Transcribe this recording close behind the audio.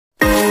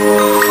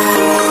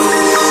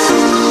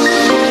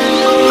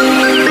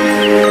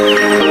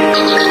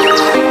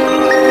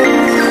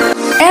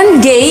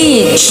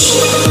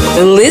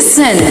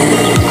Listen,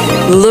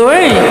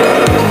 learn,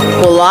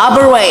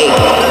 collaborate,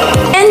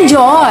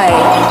 enjoy.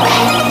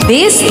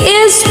 This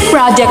is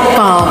Project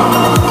Palm,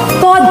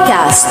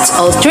 podcast's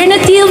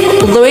alternative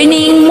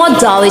learning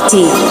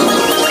modality.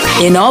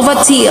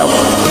 Innovative,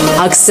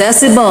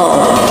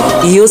 accessible,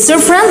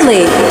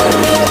 user-friendly,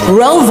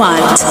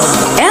 relevant,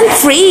 and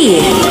free.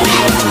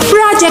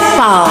 Project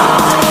Palm,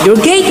 your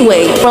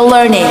gateway for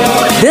learning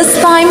this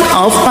time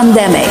of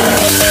pandemic.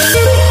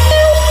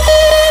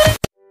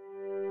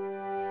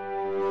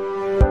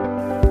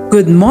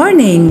 Good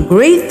morning,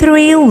 grade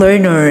 3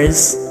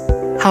 learners.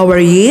 How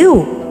are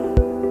you?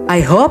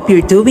 I hope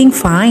you're doing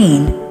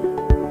fine.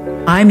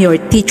 I'm your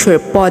teacher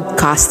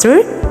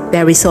podcaster,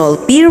 Berisol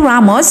P.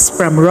 Ramos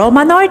from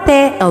Roma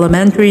Norte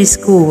Elementary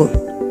School.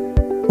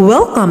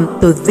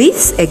 Welcome to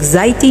this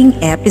exciting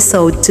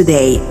episode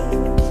today.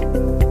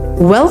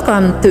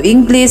 Welcome to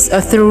English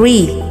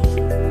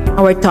 3.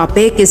 Our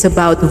topic is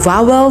about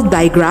vowel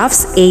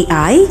digraphs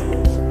AI,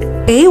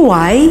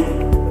 AY,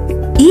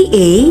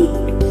 EA,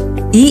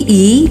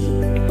 EE,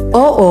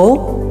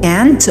 OO,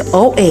 and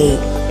OA.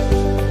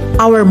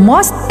 Our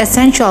most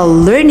essential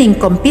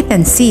learning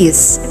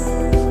competencies.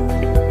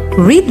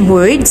 Read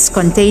words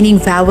containing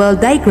vowel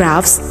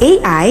digraphs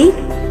AI,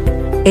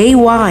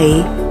 AY,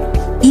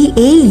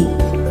 EA,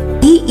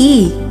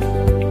 EE,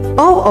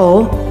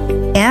 OO,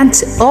 and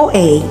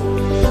OA.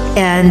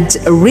 And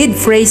read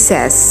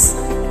phrases,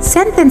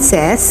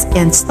 sentences,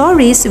 and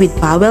stories with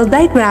vowel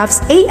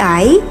digraphs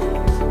AI,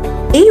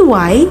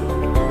 AY,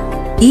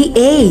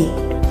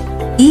 EA,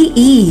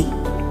 EE,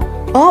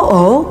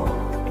 OO,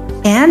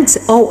 and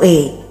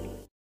OA.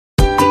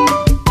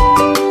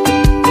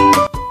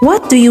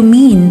 What do you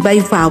mean by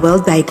vowel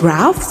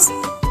digraphs?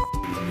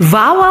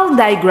 Vowel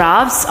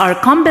digraphs are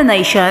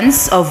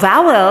combinations of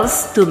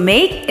vowels to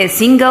make a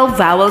single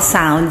vowel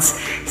sounds,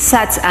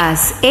 such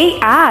as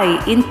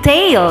AI in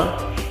tail,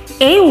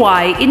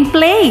 AY in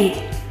play,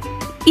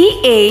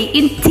 EA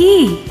in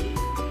tea,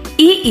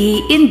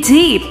 EE in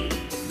deep,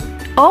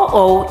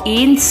 OO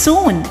in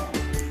soon,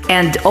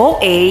 and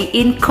OA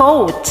in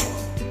coat.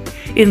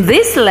 In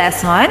this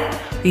lesson,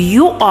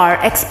 you are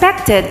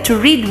expected to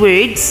read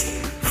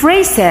words,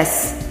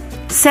 phrases,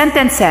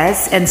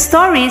 sentences, and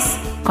stories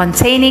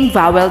containing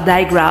vowel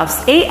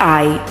digraphs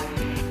AI,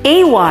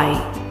 AY,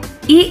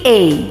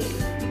 EA,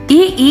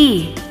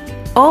 EE,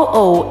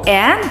 OO,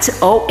 and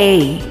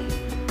OA.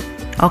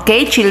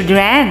 Okay,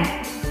 children,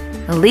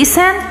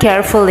 listen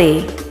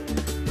carefully.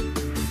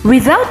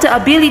 Without the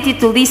ability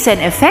to listen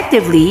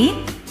effectively,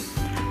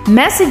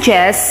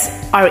 messages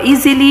are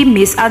easily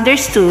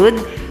misunderstood,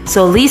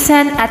 so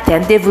listen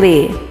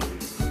attentively.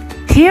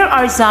 Here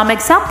are some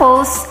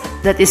examples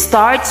that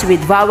starts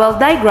with vowel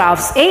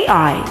digraphs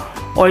AI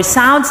or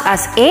sounds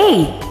as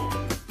A: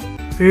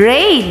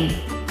 rain,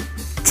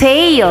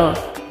 tail,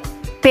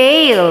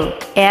 pale,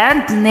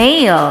 and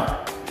nail.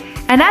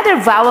 Another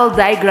vowel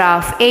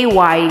digraph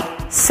AY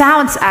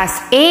sounds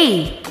as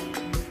A: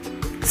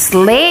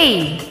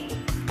 sleigh,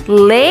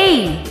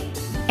 lay,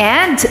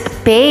 and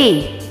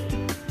pay.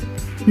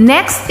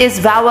 Next is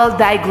vowel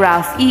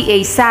digraph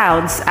EA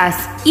sounds as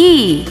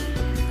E,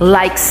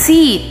 like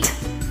seat,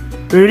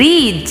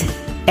 read,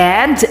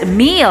 and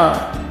meal.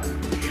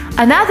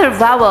 Another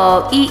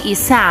vowel EE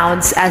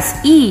sounds as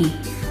E,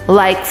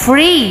 like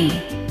free,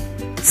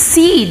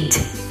 seed,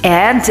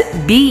 and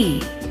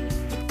bee.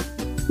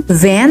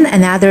 Then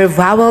another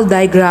vowel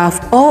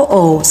digraph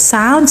OO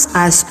sounds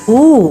as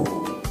OO,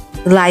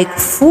 like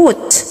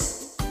foot,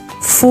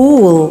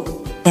 fool,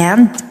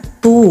 and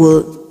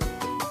tool.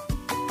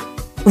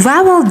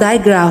 Vowel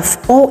digraph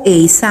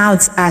OA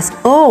sounds as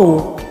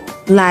O,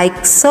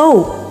 like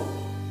soap,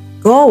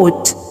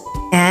 goat,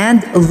 and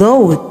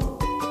load.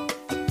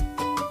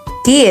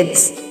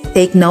 Kids,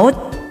 take note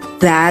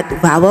that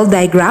vowel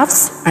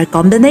digraphs are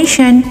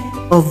combination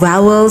of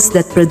vowels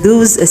that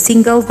produce a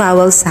single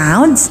vowel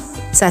sounds,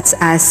 such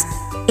as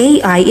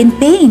AI in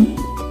pain,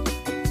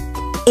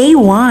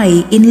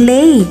 AY in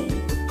lay,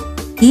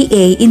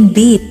 EA in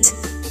beat,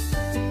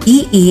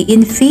 EE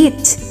in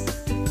feet,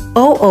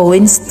 OO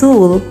in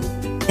stool,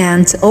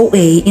 and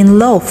OA in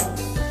loaf.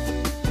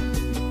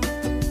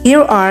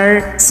 Here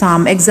are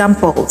some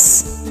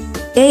examples.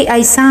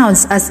 AI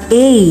sounds as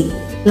A,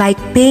 like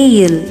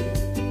pale,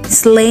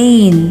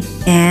 slain,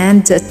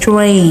 and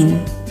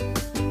train.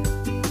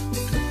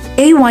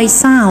 AY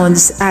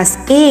sounds as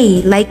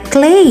A, like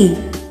clay,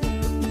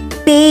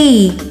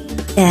 pay,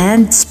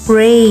 and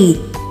spray.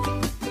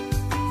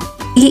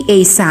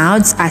 EA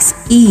sounds as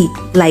E,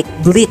 like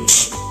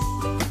bleach,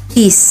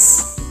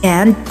 kiss,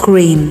 and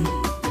cream.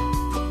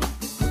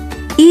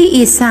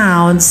 EE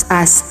sounds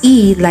as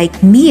E,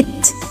 like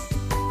meat,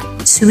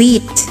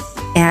 sweet,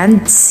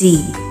 and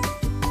sea.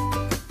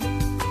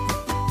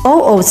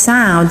 OO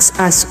sounds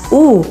as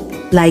O,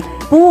 like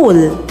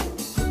pool,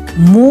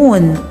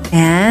 moon,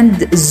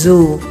 and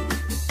zoo.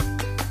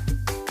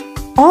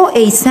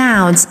 OA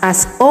sounds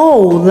as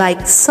O,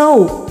 like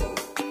soap,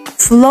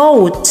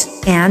 float,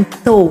 and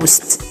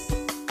toast.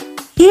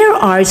 Here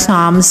are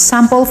some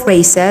sample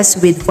phrases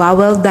with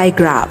vowel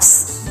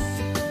digraphs.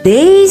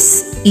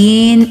 Days,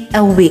 in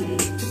a week.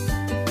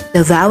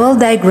 The vowel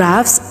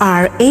digraphs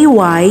are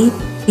AY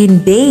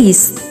in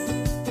days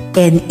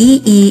and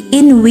EE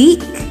in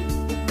week.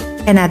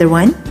 Another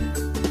one,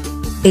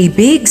 a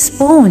big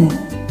spoon.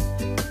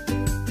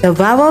 The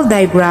vowel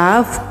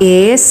digraph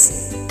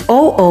is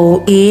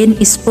OO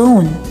in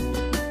spoon.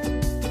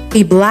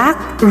 A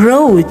black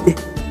road.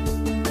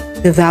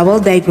 The vowel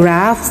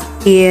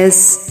digraph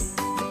is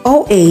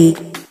OA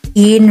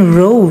in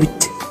road.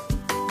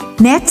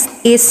 Next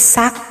is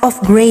sack of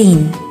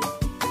grain.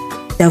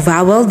 The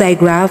vowel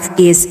digraph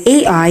is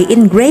AI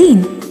in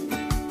grain.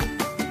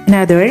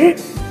 Another,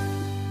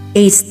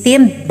 a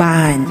steamed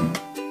bun.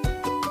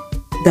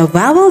 The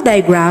vowel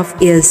digraph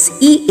is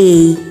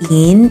EA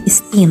in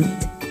steamed.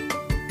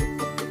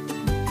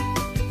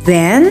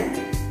 Then,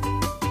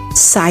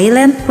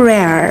 silent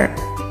prayer.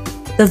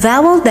 The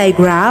vowel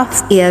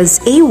digraph is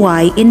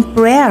AY in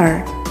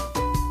prayer.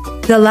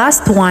 The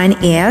last one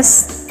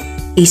is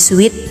a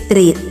sweet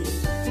treat.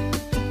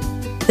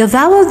 The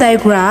vowel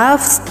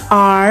digraphs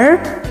are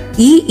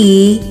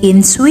EE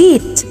in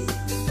sweet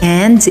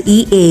and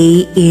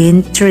EA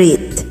in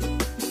treat.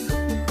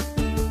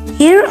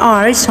 Here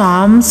are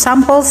some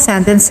sample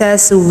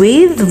sentences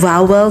with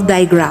vowel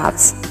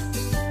digraphs.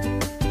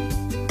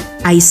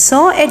 I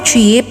saw a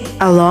jeep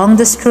along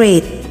the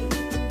street.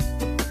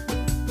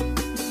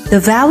 The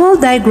vowel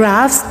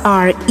digraphs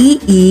are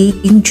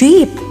EE in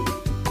jeep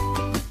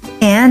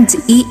and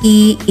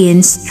EE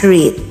in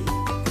street.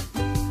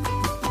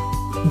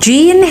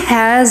 Jean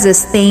has a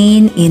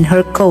stain in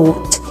her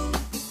coat.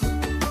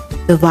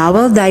 The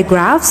vowel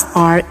digraphs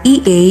are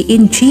EA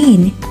in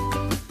Jean,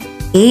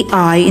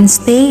 AI in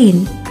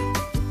stain,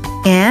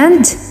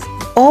 and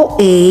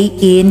OA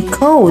in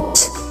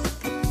coat.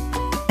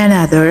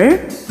 Another,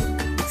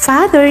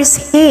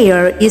 father's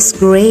hair is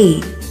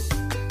gray.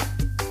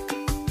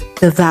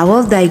 The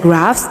vowel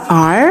digraphs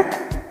are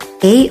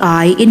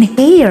AI in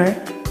hair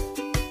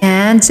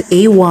and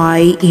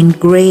AY in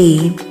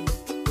gray.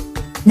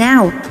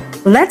 Now,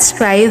 let's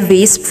try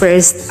this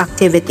first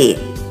activity.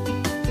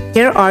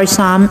 Here are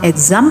some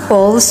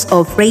examples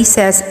of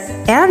phrases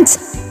and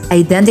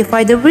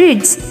identify the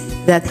words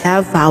that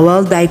have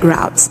vowel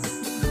digraphs.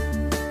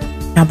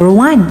 Number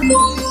 1.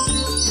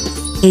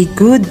 A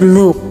good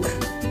look.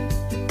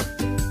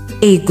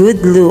 A good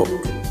look.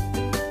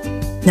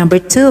 Number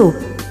 2.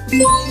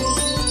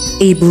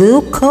 A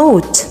blue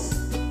coat.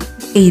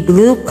 A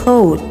blue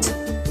coat.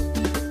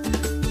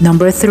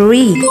 Number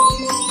 3.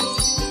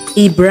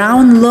 A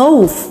brown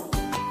loaf.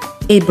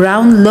 A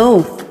brown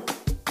loaf.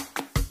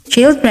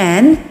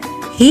 Children,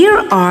 here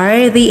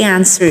are the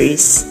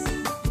answers.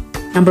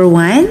 Number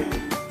 1,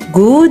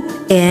 good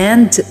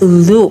and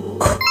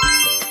look.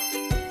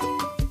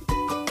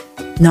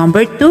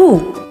 Number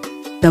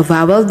 2, the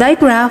vowel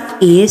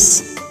digraph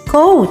is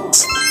coat.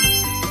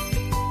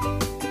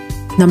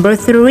 Number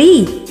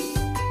 3,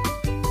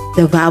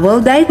 the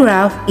vowel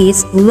digraph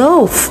is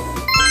loaf.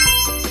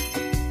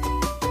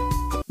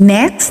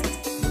 Next,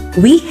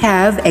 we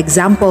have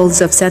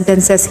examples of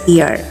sentences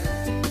here.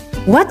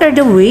 What are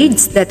the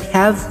words that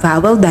have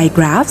vowel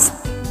digraphs?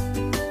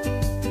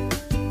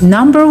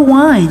 Number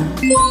 1.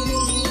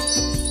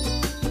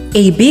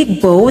 A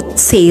big boat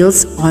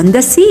sails on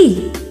the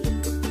sea.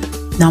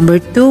 Number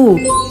 2.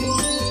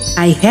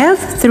 I have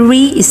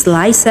 3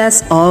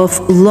 slices of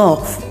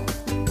loaf.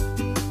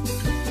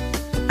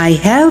 I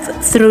have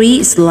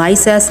 3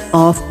 slices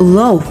of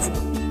loaf.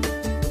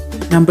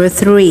 Number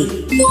 3.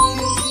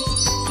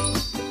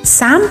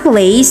 Sam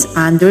plays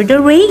under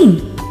the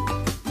rain.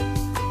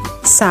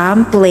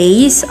 Sam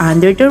plays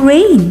under the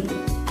rain.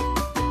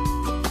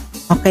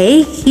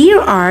 Okay, here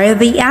are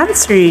the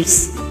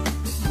answers.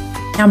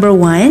 Number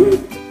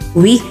 1,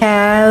 we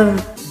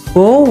have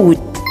boat,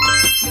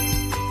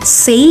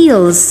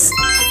 sails,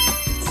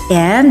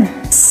 and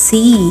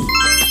sea.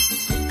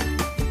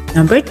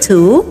 Number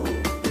 2,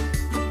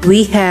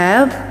 we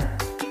have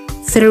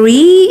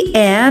 3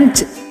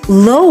 and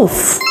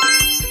loaf.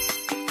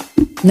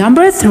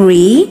 Number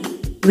 3,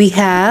 we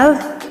have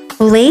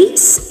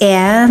plays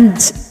and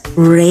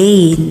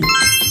rain.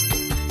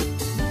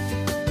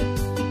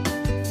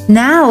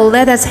 Now,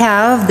 let us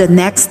have the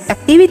next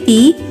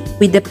activity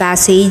with the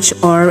passage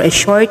or a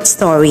short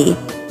story.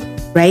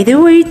 Write the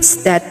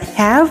words that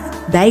have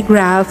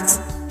digraphs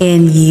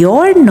in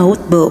your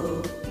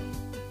notebook.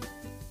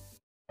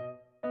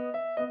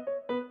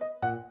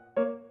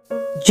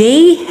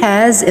 Jay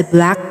has a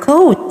black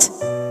coat.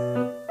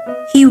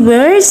 He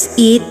wears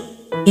it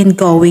in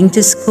going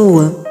to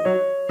school.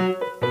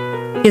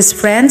 His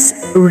friends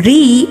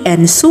Ri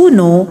and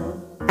Suno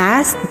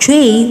asked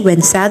Jay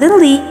when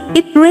suddenly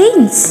it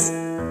rains.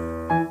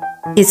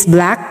 His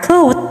black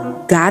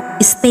coat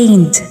got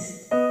stained.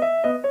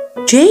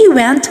 Jay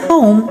went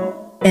home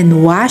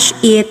and washed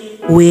it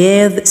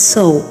with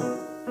soap.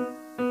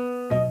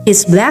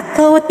 His black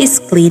coat is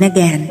clean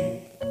again.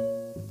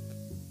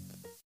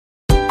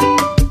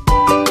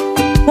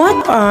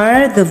 What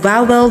are the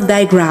vowel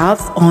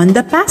digraphs on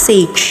the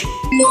passage?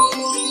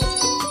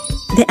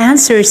 The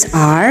answers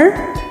are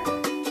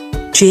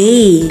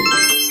J,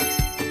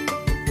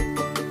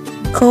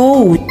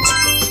 coat,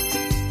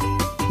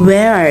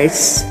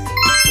 wears,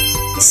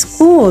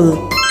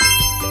 school,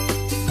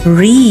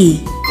 re,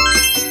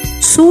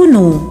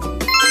 sunu,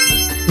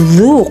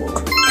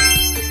 look,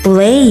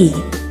 play,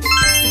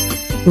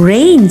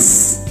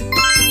 rains,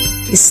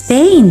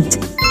 stained,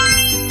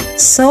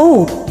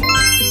 soap,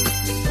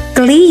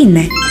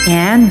 clean,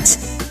 and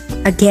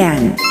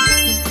again.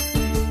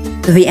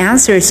 The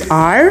answers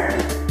are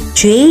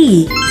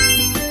J,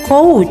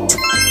 coat,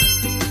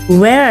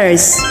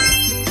 wears,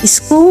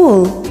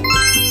 school,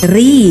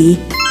 re,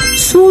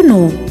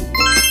 sunu,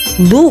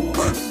 look,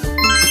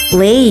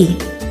 play,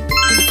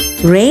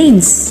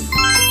 rains,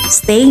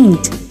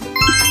 stained,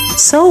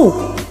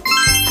 soap,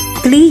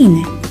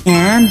 clean,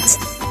 and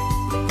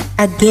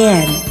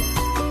again.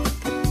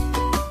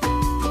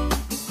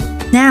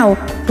 Now,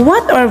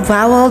 what are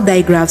vowel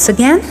digraphs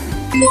again?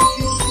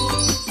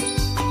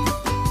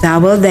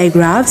 Vowel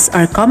digraphs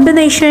are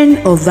combination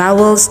of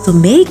vowels to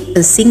make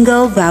a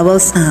single vowel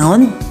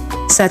sound,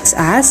 such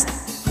as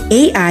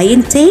AI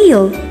in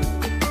tail,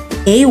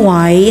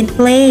 AY in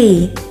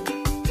play,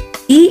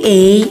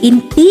 EA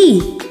in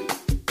tea,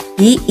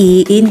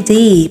 EE in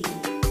deep,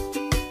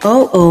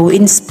 OO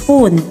in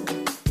spoon,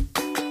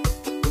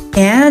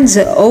 and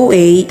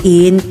OA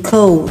in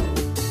coat.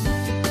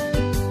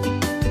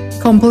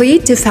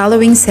 Complete the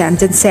following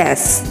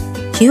sentences.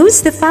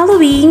 Use the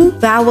following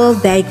vowel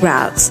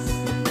digraphs: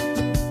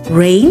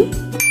 rain,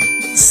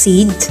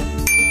 seed,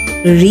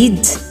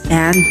 reed,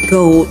 and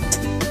goat.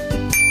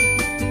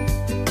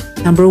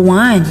 Number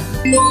 1.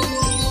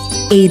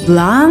 A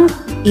blank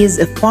is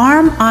a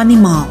farm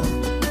animal.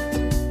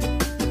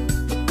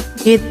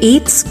 It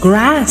eats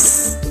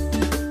grass,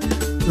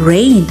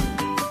 rain,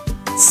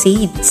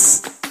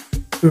 seeds,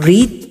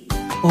 reed,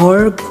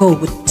 or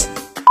goat.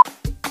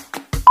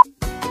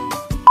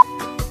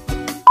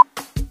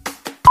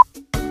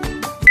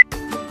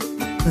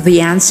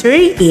 The answer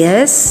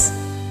is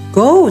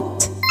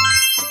goat.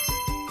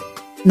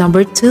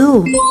 Number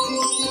 2.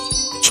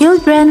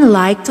 Children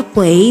like to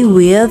play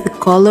with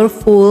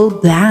colorful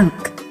blank.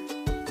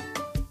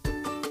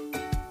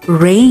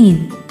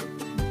 Rain,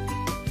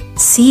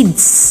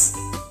 seeds,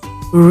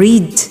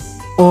 reed,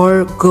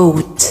 or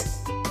goat.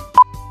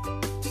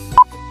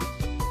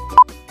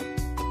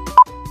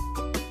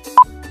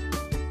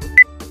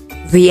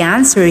 The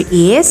answer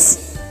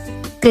is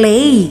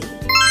clay.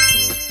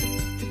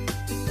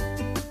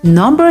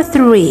 Number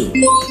 3.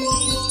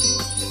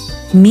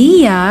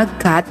 Mia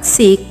got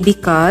sick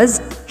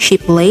because she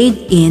played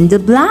in the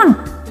blank.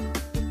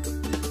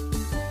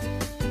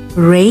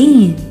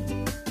 Rain,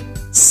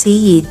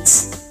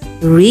 seeds,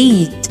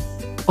 reed,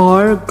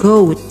 or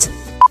goat.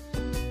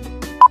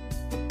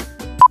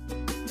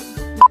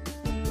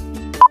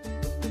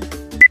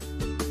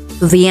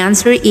 The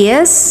answer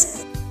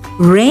is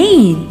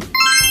rain.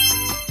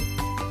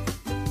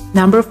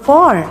 Number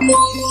 4.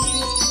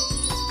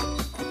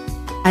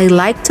 I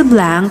like to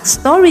blank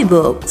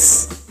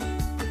storybooks.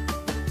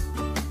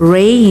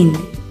 Rain,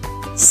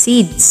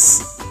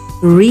 seeds,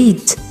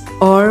 reed,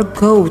 or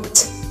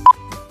goat.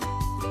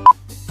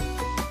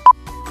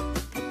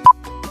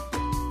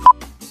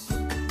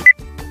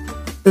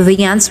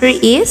 The answer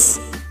is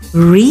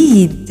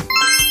reed.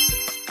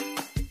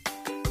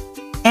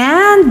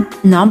 And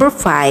number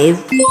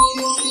 5.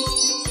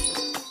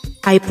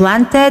 I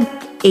planted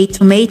a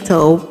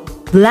tomato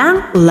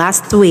blank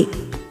last week.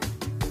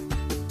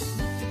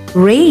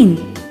 Rain,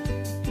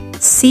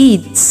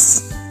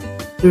 seeds,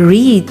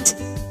 reed,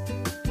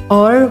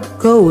 or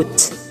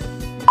goat.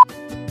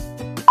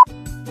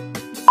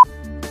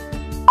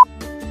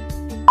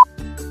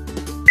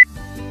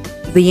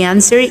 The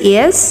answer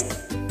is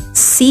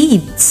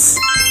seeds.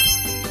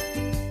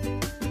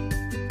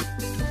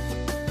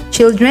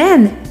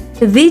 Children,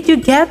 did you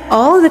get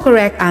all the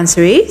correct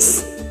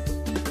answers?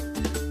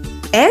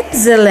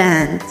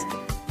 Excellent!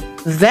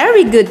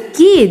 Very good,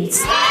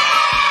 kids!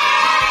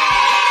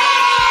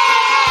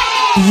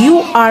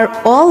 You are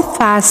all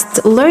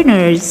fast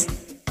learners.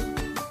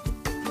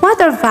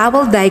 What are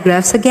vowel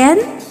digraphs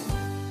again?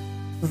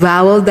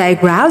 Vowel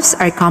digraphs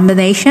are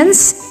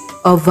combinations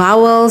of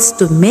vowels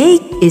to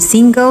make a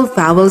single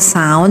vowel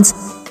sound,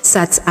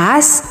 such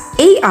as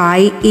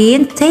AI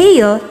in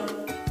tail,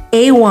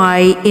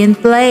 AY in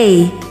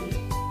play,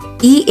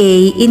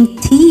 EA in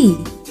tea,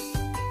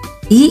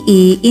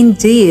 EE in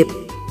deep,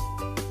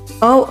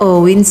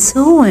 OO in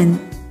soon,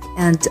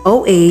 and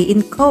OA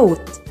in coat.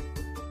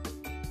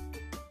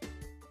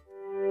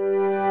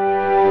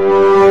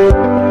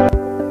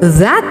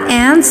 That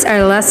ends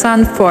our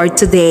lesson for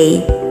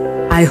today.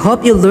 I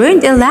hope you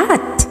learned a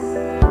lot.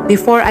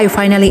 Before I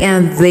finally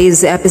end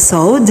this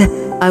episode,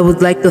 I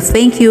would like to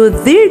thank you,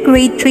 dear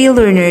grade 3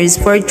 learners,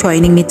 for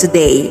joining me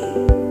today.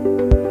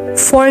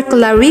 For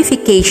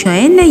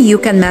clarification, you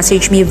can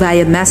message me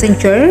via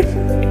Messenger,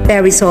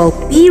 Perisol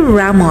P.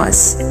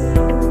 Ramos.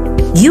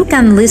 You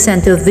can listen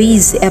to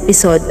this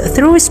episode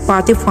through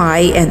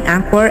Spotify and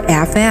Anchor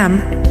FM,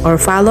 or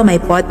follow my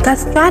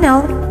podcast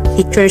channel,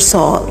 Teacher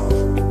Sol.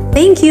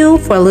 Thank you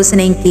for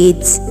listening,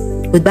 kids.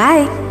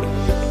 Goodbye.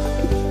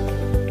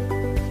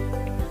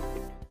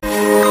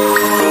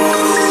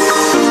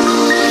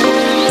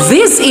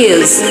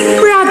 is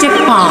Project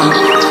Palm,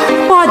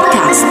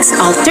 podcast's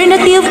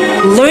alternative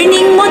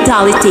learning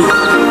modality.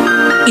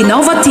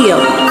 Innovative,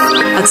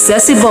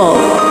 accessible,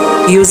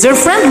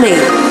 user-friendly,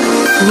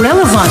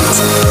 relevant,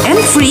 and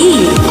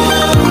free.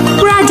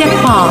 Project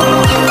Palm,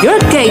 your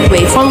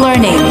gateway for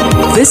learning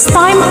this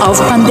time of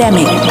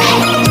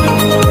pandemic.